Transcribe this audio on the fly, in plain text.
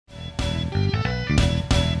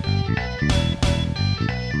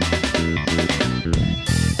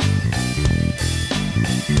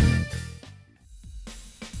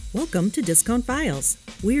Welcome to Discount Vials.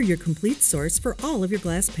 We are your complete source for all of your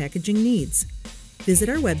glass packaging needs. Visit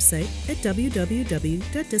our website at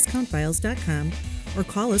www.discountvials.com or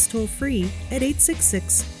call us toll-free at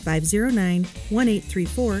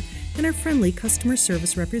 866-509-1834, and our friendly customer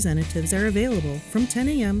service representatives are available from 10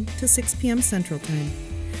 a.m. to 6 p.m. Central Time.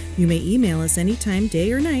 You may email us anytime,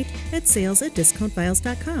 day or night, at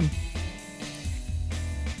sales@discountvials.com.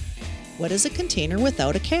 What is a container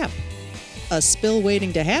without a cap? A spill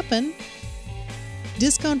waiting to happen?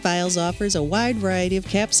 Discount Vials offers a wide variety of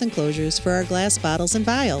caps and closures for our glass bottles and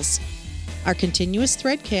vials. Our continuous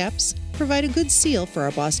thread caps provide a good seal for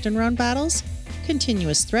our Boston Round bottles,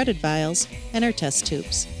 continuous threaded vials, and our test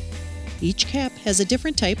tubes. Each cap has a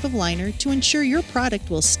different type of liner to ensure your product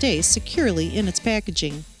will stay securely in its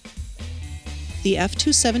packaging. The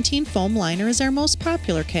F217 foam liner is our most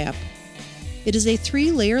popular cap. It is a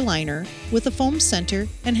 3-layer liner with a foam center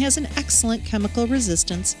and has an excellent chemical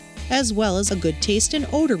resistance as well as a good taste and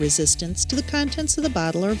odor resistance to the contents of the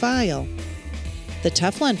bottle or vial. The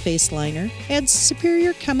Teflon face liner adds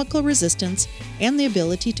superior chemical resistance and the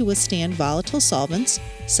ability to withstand volatile solvents,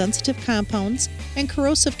 sensitive compounds, and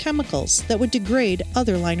corrosive chemicals that would degrade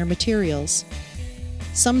other liner materials.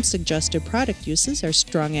 Some suggested product uses are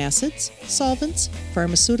strong acids, solvents,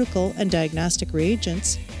 pharmaceutical and diagnostic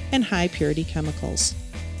reagents, and high purity chemicals.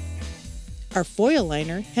 Our foil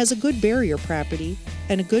liner has a good barrier property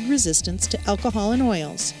and a good resistance to alcohol and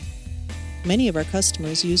oils. Many of our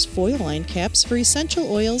customers use foil-lined caps for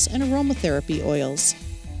essential oils and aromatherapy oils.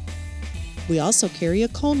 We also carry a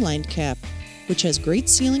cone-lined cap, which has great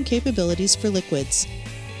sealing capabilities for liquids.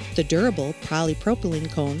 The durable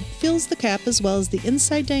polypropylene cone fills the cap as well as the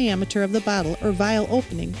inside diameter of the bottle or vial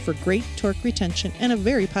opening for great torque retention and a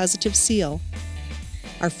very positive seal.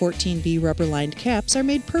 Our 14B rubber-lined caps are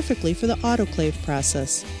made perfectly for the autoclave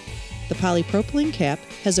process. The polypropylene cap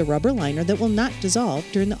has a rubber liner that will not dissolve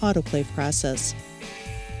during the autoclave process.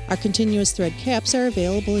 Our continuous thread caps are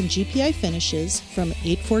available in GPI finishes from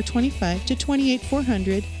 8425 to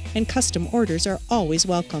 28400, and custom orders are always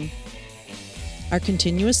welcome. Our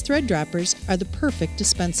continuous thread droppers are the perfect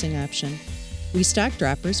dispensing option. We stock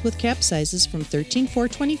droppers with cap sizes from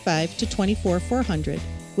 13425 to 24400,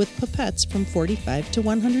 with pipettes from 45 to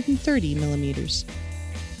 130 millimeters.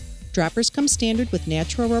 Droppers come standard with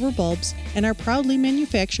natural rubber bulbs and are proudly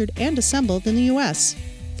manufactured and assembled in the U.S.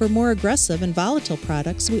 For more aggressive and volatile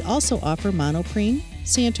products, we also offer monoprene,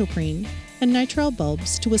 santoprene, and nitrile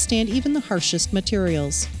bulbs to withstand even the harshest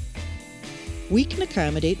materials. We can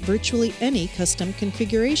accommodate virtually any custom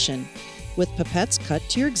configuration, with pipettes cut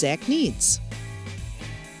to your exact needs.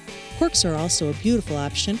 Corks are also a beautiful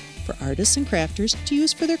option for artists and crafters to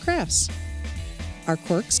use for their crafts. Our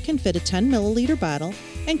corks can fit a 10 milliliter bottle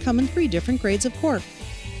and come in 3 different grades of cork.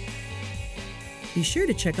 Be sure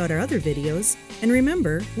to check out our other videos, and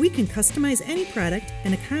remember, we can customize any product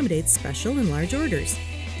and accommodate special and large orders.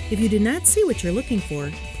 If you do not see what you're looking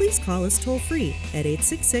for, please call us toll-free at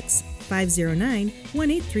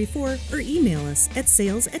 866-509-1834 or email us at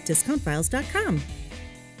sales@discountvials.com.